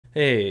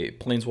Hey,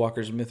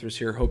 Planeswalkers and Mythras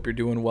here. Hope you're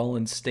doing well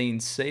and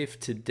staying safe.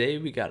 Today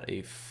we got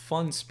a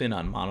fun spin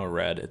on Mono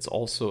Red. It's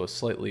also a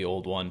slightly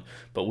old one,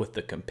 but with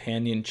the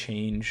companion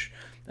change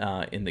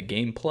in the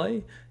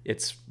gameplay,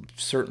 it's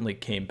certainly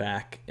came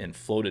back and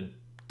floated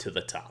to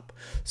the top.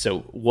 So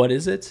what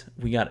is it?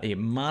 We got a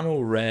Mono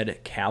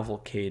Red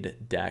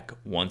Cavalcade deck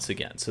once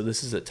again. So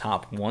this is a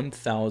top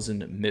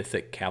 1000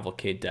 Mythic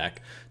Cavalcade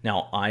deck.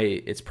 Now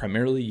it's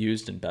primarily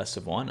used in best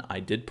of one. I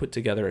did put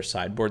together a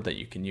sideboard that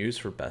you can use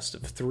for best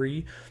of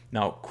three.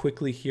 Now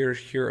quickly here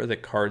are the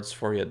cards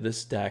for you.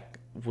 This deck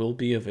will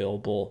be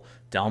available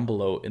down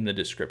below in the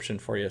description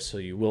for you, so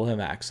you will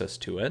have access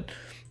to it.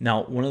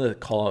 Now, one of the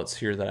callouts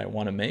here that I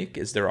want to make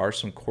is there are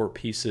some core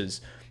pieces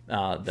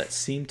that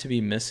seem to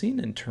be missing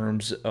in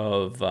terms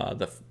of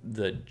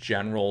the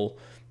general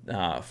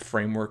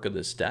framework of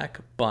this deck,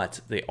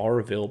 but they are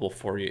available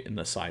for you in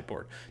the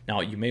sideboard.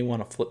 Now, you may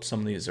want to flip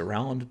some of these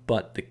around,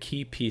 but the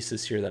key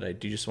pieces here that I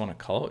do just want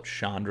to call out,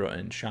 Chandra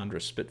and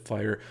Chandra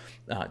Spitfire,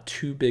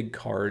 two big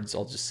cards,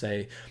 I'll just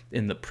say,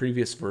 in the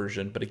previous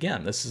version. But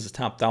again, this is a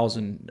top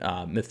 1000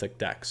 Mythic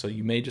deck, so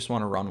you may just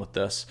want to run with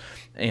this.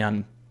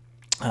 And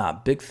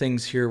big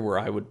things here where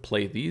I would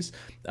play these,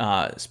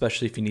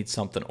 especially if you need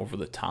something over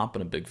the top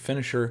and a big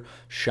finisher.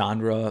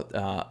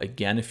 Chandra,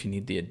 again, if you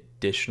need the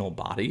additional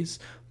bodies,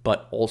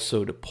 but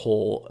also to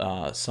pull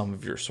some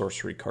of your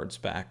sorcery cards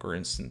back or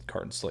instant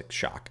cards like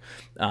Shock.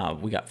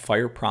 We got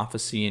Fire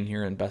Prophecy in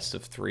here in best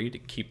of three to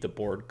keep the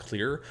board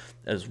clear,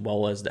 as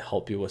well as to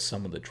help you with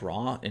some of the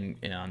draw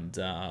and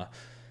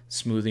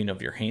smoothing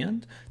of your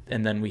hand.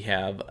 And then we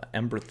have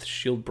Embereth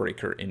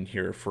Shieldbreaker in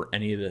here for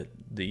any of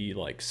the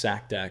like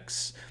sack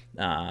decks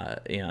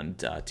and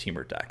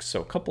teamer decks.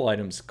 So a couple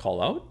items to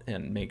call out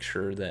and make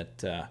sure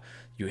that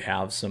you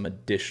have some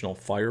additional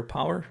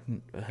firepower,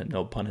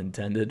 no pun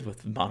intended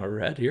with mono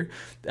red here,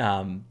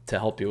 to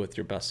help you with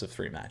your best of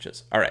three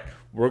matches. All right,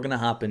 we're gonna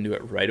hop into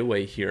it right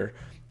away here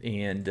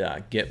and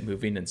get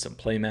moving in some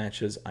play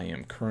matches. I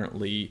am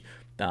currently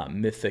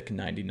Mythic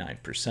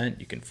 99%.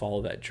 You can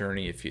follow that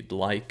journey if you'd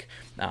like.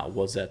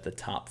 Was at the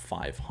top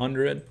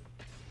 500.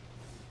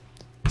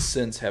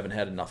 Since haven't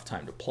had enough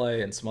time to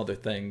play and some other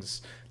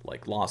things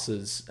like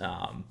losses,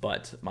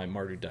 but my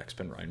Mardu deck's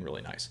been running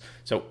really nice.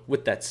 So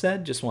with that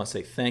said, just want to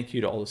say thank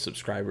you to all the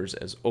subscribers.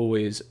 As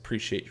always,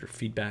 appreciate your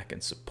feedback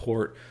and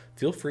support.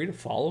 Feel free to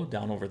follow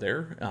down over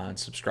there and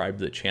subscribe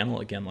to the channel.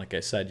 Again, like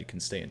I said, you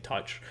can stay in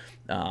touch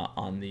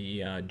on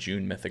the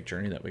June Mythic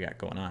journey that we got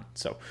going on.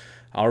 So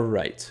all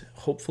right,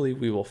 hopefully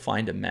we will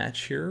find a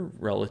match here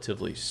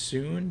relatively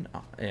soon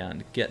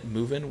and get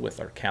moving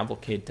with our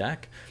Cavalcade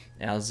deck.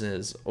 As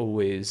is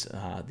always,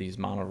 these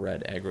mono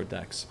red aggro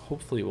decks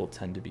hopefully will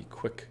tend to be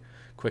quick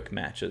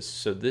matches.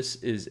 So this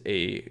is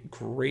a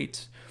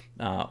great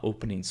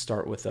opening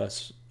start with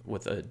us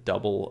with a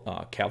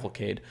double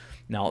Cavalcade.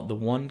 Now the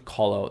one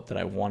call out that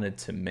I wanted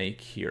to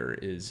make here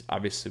is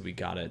obviously we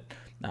got it.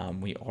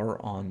 We are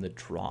on the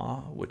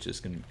draw, which is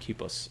going to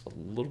keep us a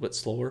little bit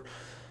slower.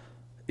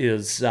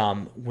 Is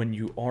when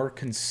you are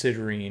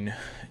considering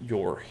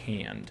your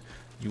hand,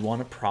 you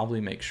want to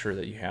probably make sure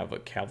that you have a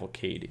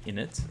Cavalcade in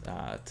it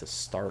to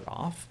start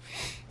off,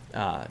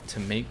 to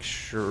make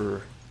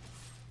sure,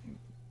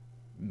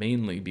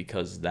 mainly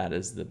because that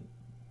is the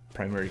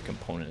primary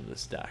component of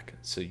this deck.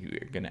 So you're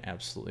going to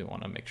absolutely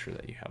want to make sure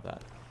that you have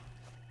that.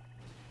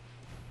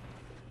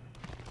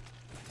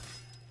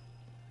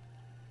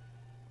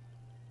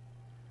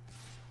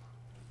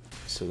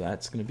 So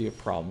that's going to be a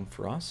problem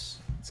for us.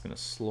 It's going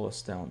to slow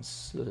us down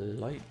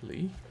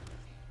slightly.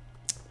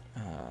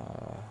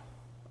 I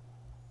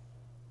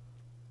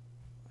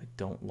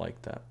don't like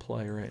that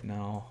play right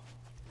now.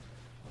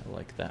 I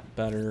like that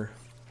better.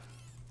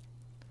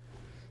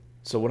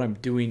 So what I'm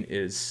doing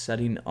is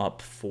setting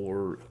up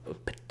for a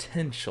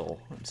potential,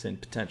 I'm saying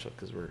potential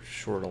because we're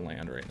short of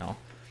land right now,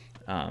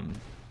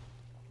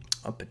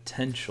 a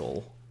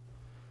potential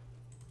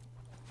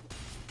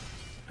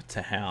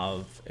to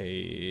have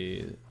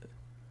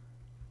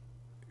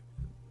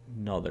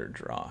another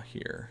draw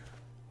here.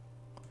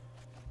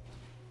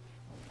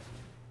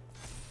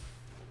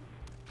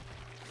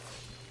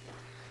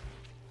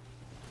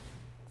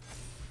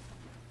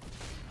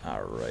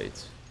 All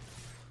right.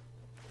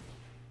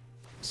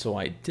 So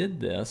I did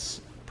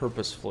this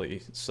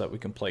purposefully so that we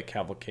can play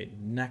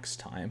Cavalcade next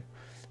time.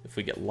 If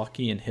we get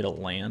lucky and hit a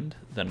land,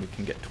 then we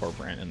can get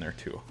Torbran in there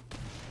too.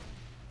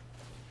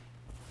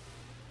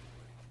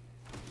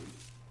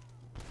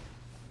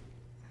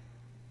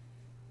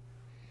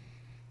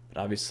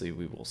 But obviously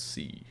we will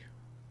see.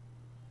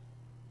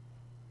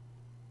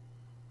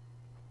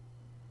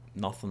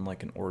 Nothing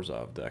like an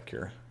Orzhov deck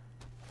here.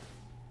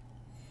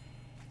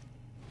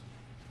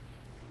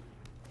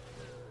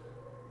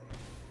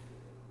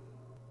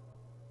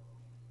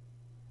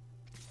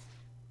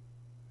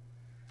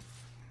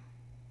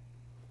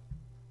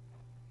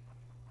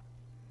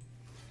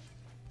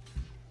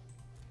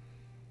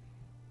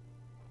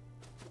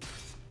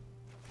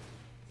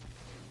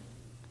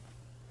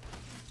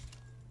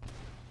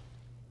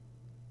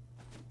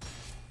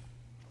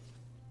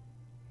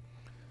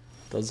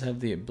 Does have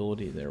the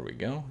ability, there we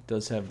go.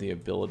 Does have the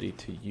ability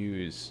to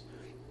use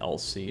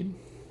L-Seed.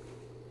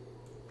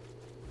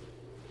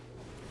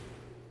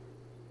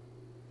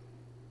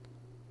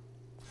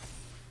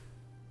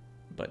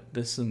 But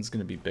this one's going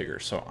to be bigger,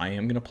 so I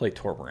am going to play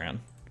Torbran,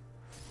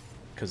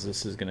 because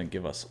this is going to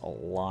give us a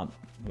lot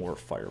more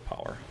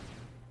firepower.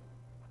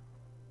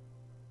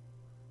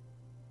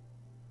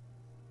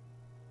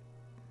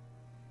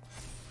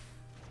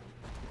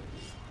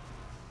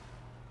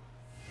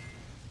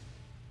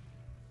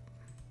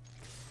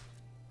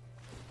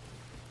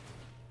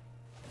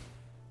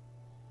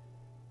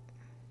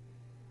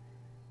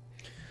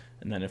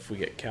 And then if we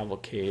get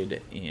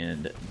Cavalcade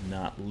and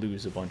not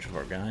lose a bunch of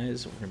our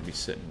guys, we're going to be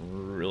sitting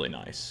really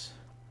nice.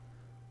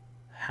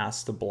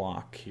 Has to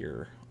block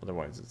here,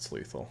 otherwise it's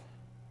lethal.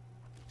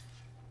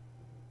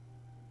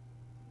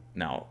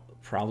 Now,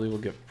 probably will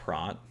give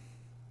Prot.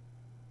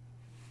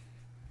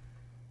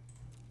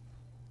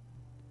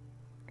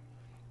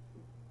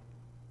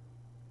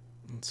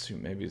 Let's see,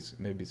 maybe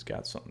he's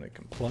got something they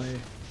can play.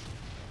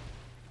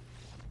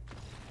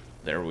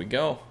 There we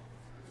go.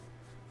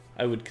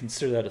 I would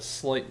consider that a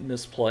slight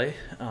misplay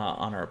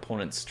on our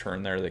opponent's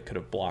turn there. They could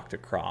have blocked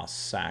across,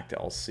 sacked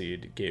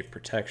L-Seed, gave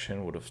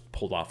protection, would have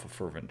pulled off a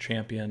Fervent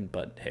Champion,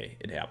 but hey,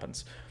 it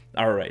happens.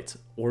 All right,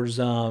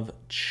 Orzhov,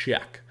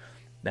 check.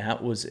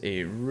 That was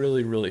a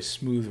really, really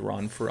smooth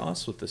run for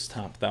us with this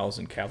top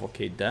 1000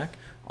 Cavalcade deck.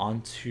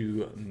 On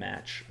to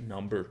match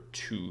number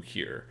 2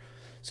 here.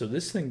 So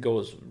this thing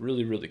goes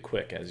really, really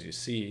quick, as you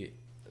see.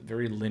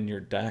 Very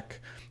linear deck.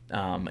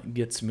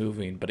 Gets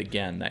moving, but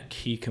again, that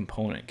key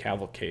component,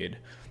 Cavalcade,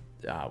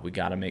 we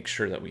got to make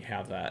sure that we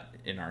have that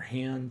in our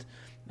hand.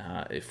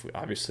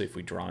 Obviously, if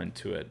we draw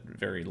into it,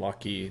 very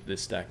lucky.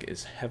 This deck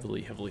is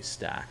heavily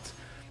stacked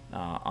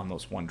on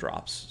those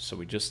 1-drops, so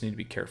we just need to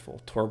be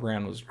careful.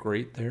 Torbran was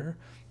great there.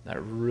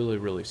 That really,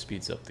 really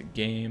speeds up the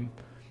game.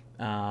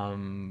 I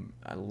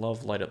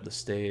love Light Up the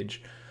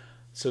Stage.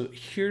 So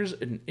here's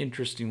an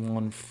interesting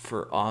one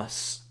for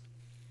us.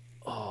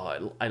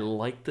 Oh, I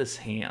like this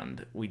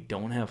hand. We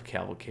don't have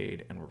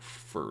Cavalcade and we're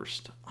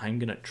first. I'm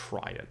going to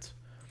try it.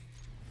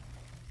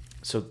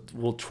 So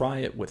we'll try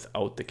it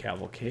without the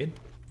Cavalcade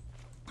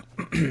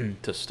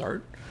to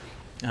start.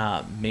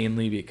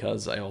 Mainly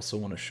because I also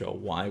want to show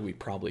why we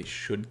probably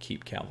should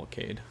keep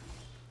Cavalcade.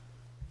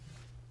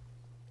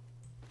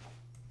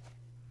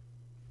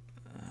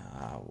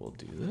 We'll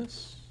do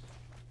this.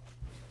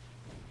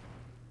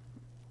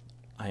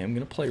 I am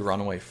going to play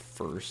Runaway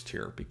first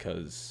here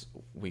because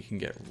we can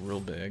get real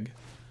big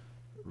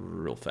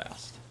real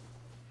fast.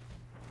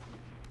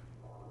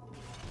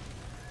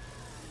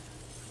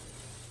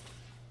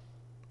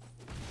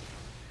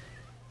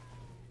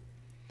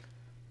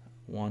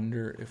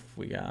 Wonder if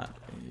we got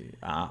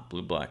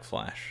blue-black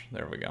flash.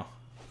 There we go.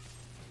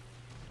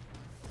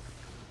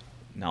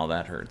 Now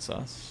that hurts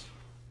us.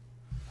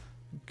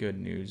 Good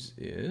news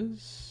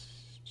is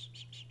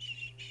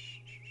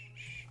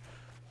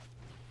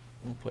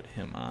we'll put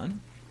him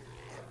on.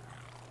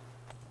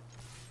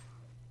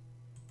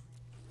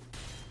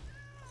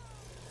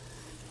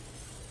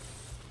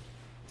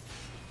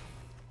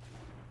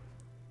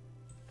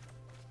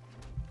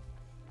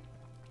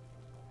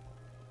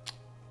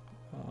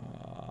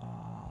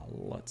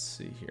 Let's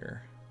see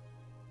here.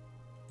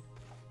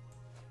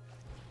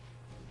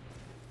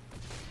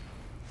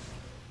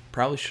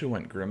 Probably should have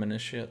went Grim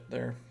Initiate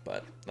there,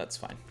 but that's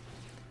fine.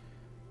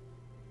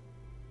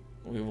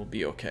 We will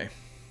be okay.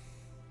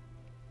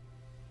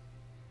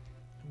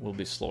 Will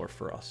be slower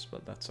for us,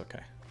 but that's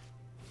okay.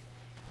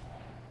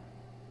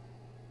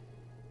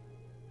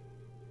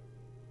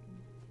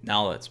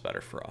 Now that's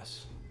better for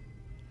us.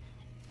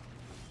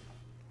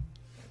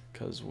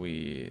 Because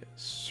we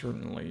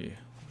certainly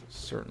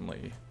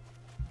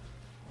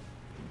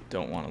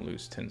don't want to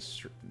lose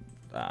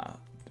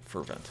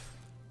Fervent.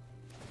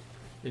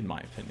 In my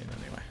opinion,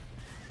 anyway.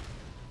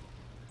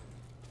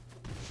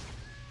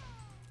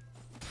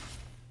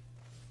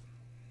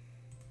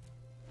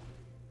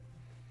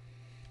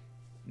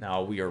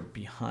 Now we are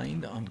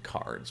behind on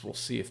cards. We'll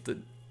see if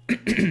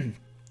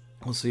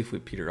we'll see if we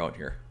peter out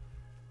here.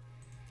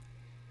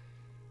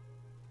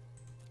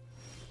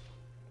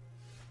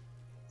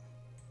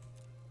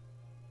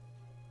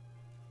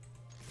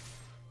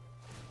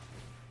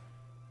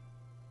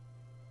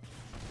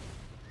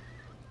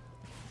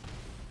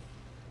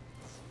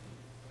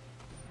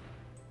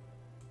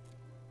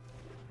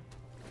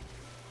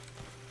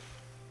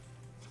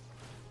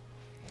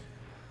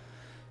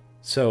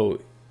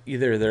 So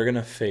either they're going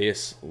to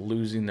face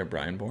losing their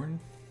Brineborn,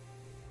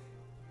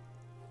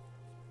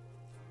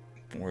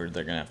 or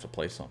they're going to have to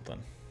play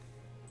something,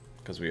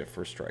 because we have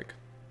first strike.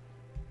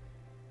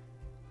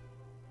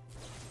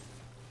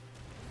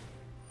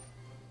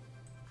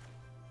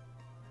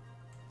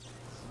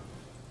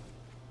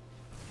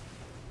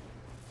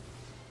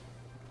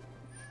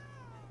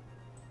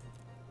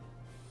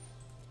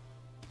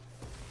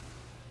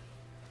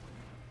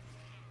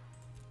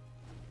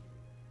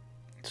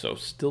 So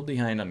still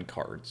behind on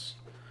cards.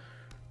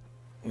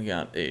 We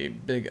got a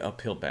big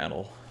uphill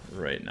battle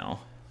right now.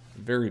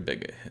 Very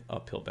big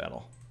uphill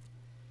battle.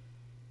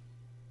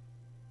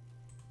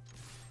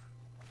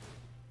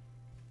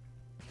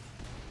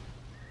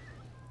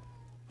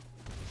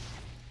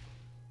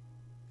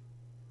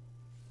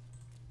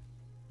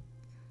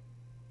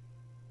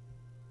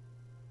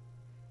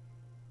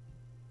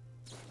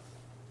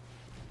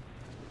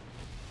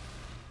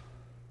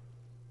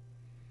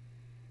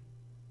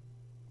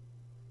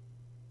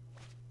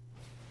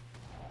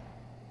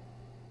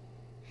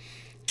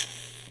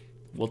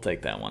 We'll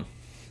take that one.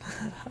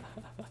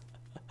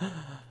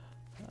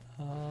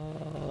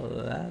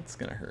 That's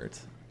gonna hurt.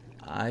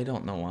 I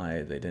don't know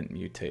why they didn't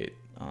mutate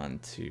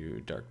onto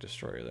Dark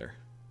Destroyer there.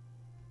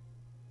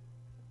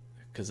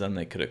 Because then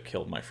they could have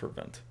killed my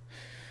Fervent.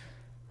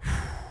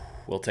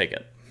 We'll take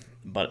it.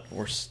 But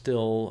we're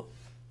still...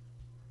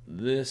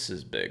 This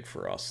is big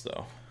for us,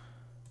 though.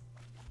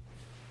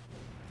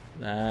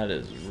 That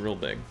is real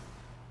big.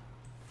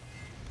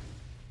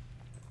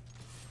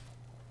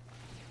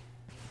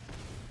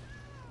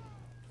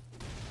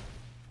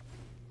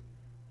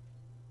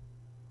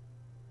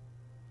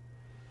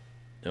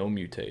 No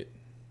mutate.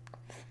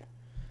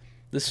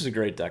 This is a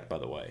great deck, by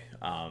the way.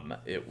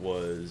 It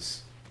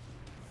was...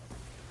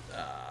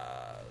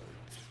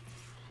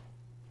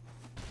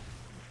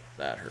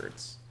 that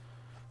hurts.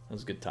 That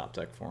was a good top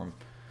deck for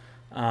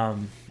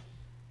him.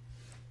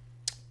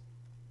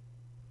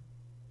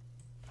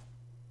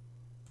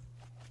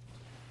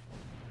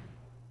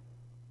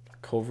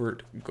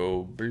 Covert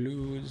Go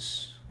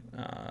Blues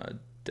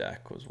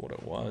deck was what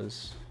it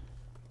was.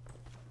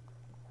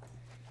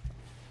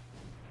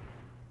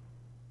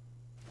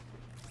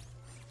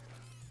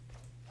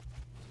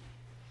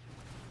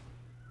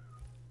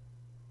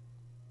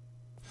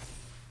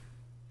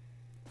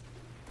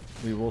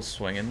 We will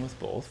swing in with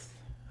both,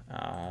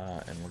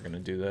 and we're going to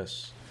do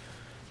this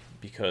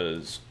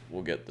because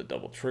we'll get the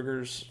double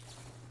triggers.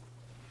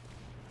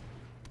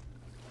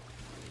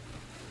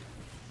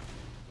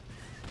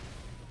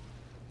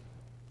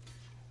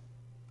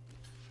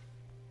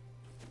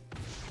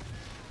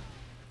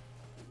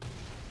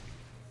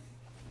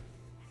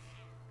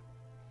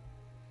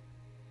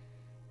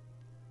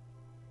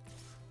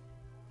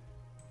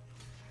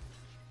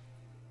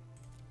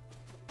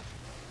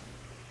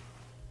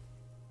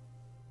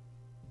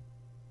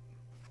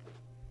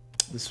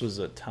 This was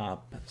a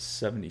top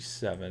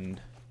 77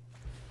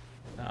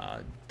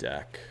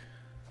 deck.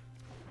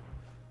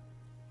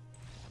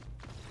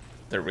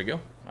 There we go.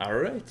 All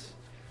right.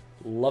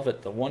 Love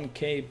it. The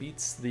 1K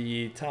beats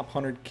the top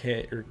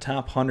 100K or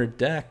top 100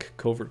 deck.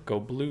 Covert Go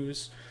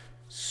Blues.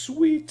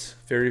 Sweet.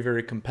 Very,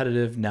 very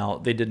competitive. Now,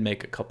 they did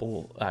make a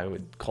couple, I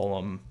would call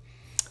them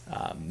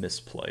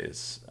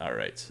misplays. All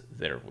right.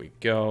 There we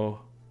go.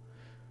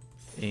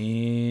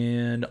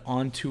 And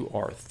on to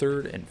our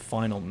third and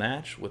final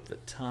match with the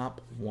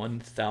top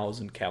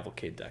 1000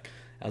 Cavalcade deck.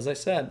 As I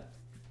said,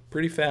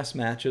 pretty fast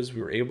matches.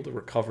 We were able to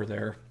recover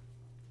there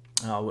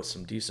with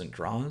some decent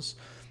draws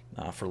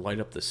for Light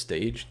Up the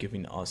Stage,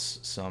 giving us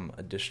some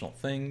additional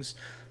things.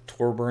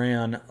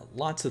 Torbran,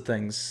 lots of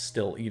things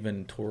still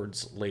even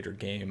towards later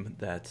game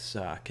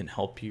that can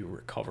help you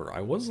recover. I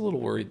was a little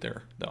worried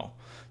there, though,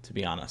 to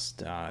be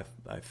honest. I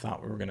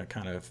thought we were going to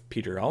kind of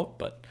peter out,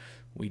 but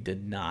we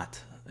did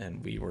not.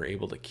 And we were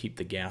able to keep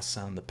the gas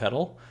on the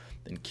pedal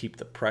and keep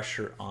the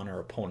pressure on our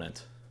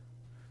opponent.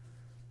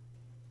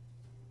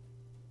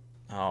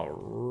 All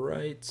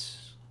right.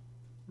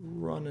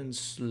 Running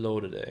slow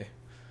today,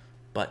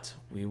 but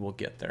we will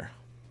get there.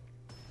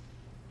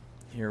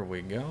 Here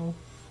we go.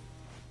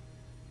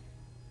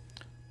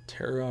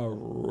 Terra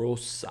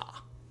Rosa.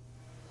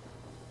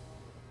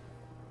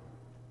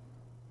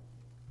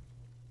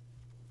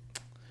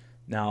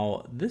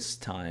 Now, this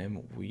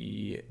time,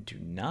 we do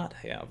not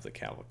have the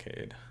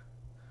Cavalcade.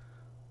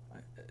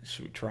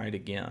 Should we try it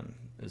again,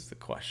 is the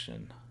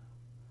question.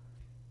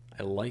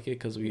 I like it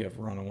because we have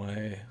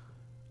Runaway.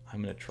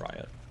 I'm going to try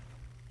it.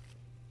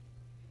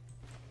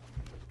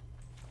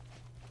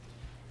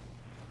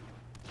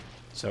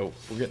 So,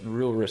 we're getting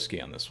real risky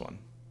on this one.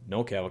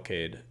 No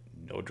Cavalcade,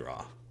 no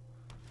draw.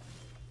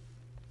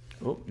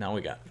 Oh, now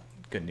we got...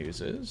 Good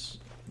news is,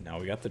 now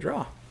we got the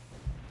draw.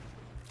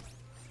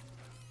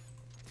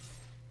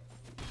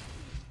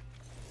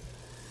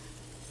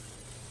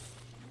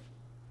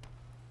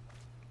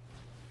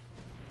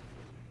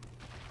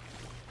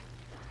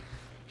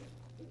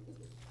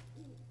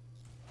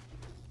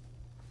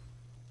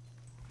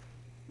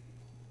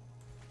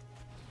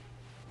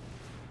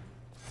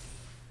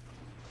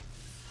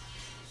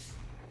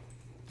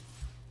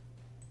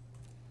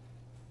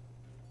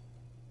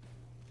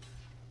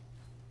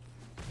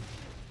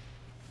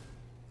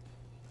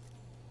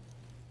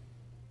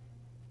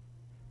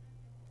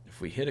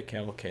 If we hit a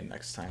Cavalcade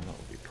next time, that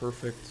would be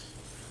perfect.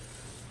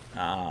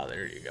 Ah,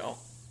 there you go.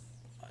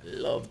 I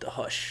love the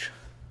hush.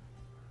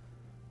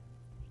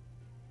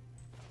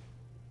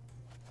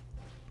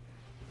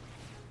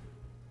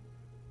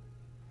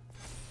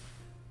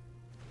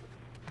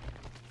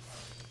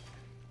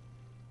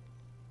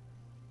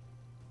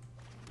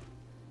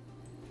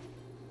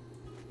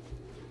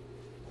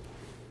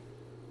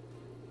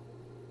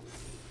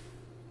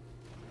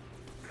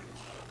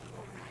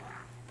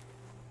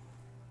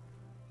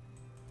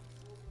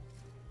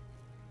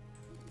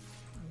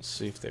 Let's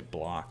see if they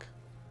block.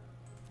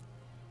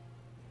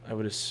 I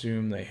would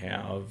assume they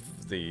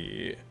have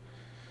the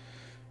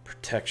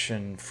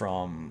protection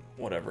from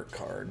whatever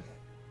card.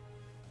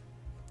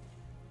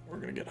 We're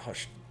going to get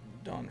Hush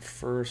done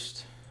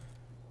first.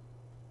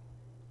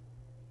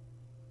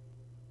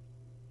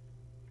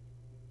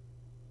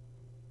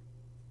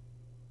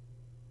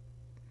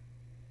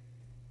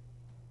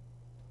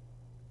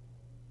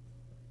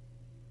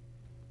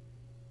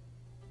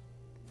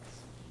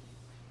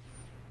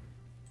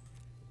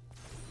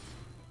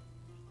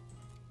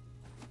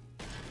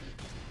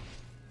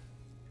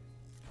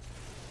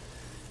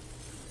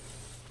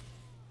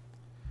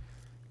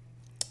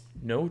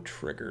 No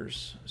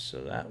triggers,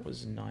 so that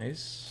was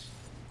nice.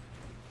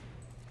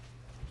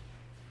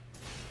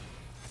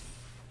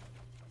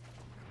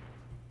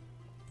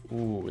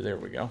 Ooh, there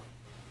we go.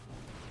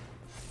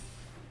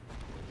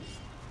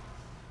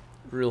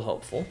 Real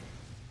helpful.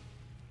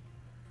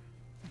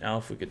 Now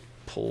if we could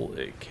pull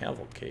a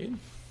Cavalcade.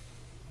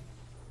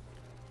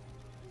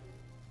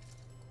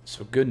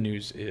 So good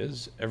news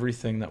is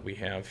everything that we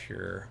have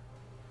here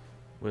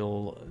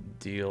will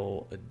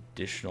deal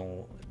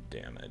additional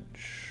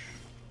damage.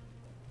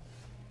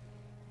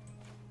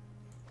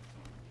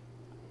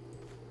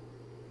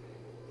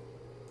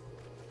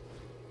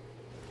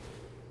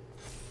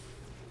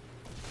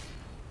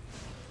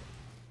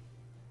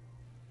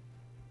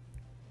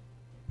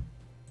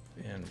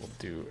 And we'll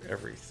do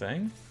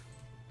everything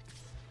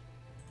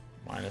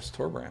minus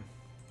Torbran.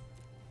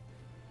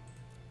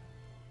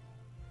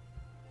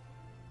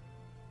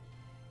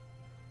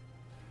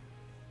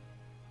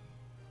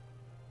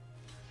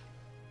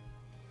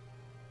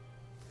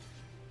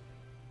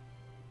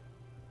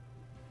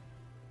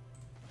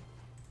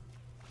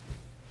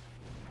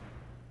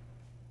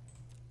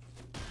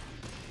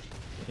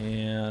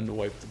 And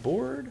wipe the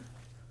board.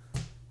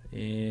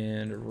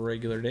 And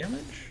regular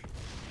damage.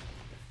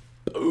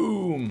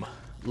 Boom!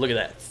 Look at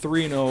that.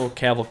 3-0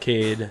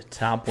 Cavalcade,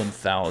 top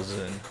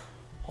 1000.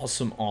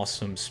 Awesome,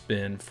 awesome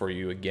spin for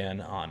you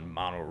again on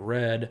mono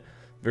red.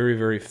 Very,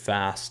 very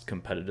fast,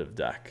 competitive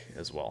deck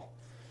as well.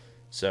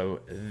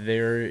 So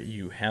there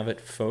you have it,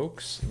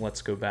 folks.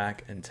 Let's go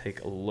back and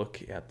take a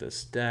look at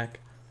this deck.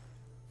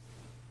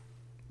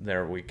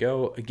 There we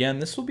go. Again,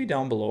 this will be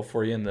down below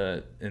for you in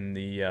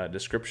the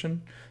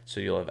description, so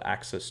you'll have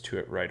access to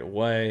it right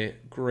away.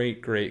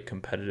 Great, great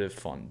competitive,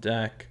 fun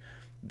deck.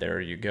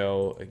 There you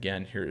go.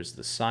 Again, here's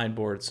the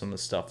sideboard. Some of the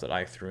stuff that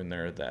I threw in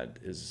there that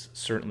is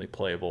certainly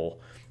playable.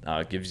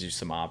 Gives you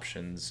some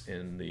options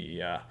in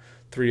the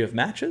 3 of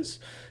matches.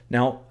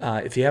 Now,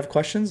 if you have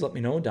questions, let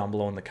me know down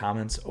below in the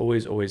comments.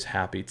 Always, always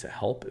happy to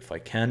help if I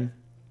can.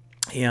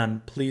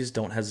 And please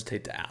don't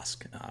hesitate to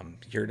ask. I'm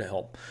here to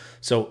help.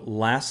 So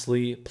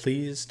lastly,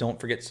 please don't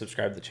forget to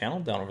subscribe to the channel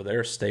down over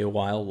there. Stay a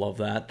while. Love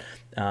that.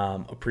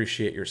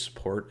 Appreciate your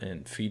support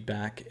and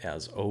feedback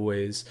as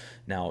always.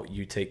 Now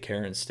you take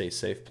care and stay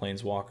safe,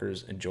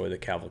 Planeswalkers. Enjoy the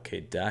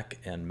Cavalcade deck,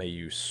 and may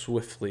you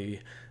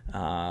swiftly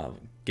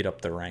get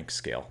up the rank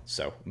scale.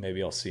 So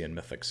maybe I'll see you in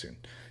Mythic soon.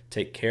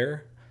 Take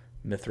care.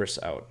 Mithras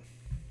out.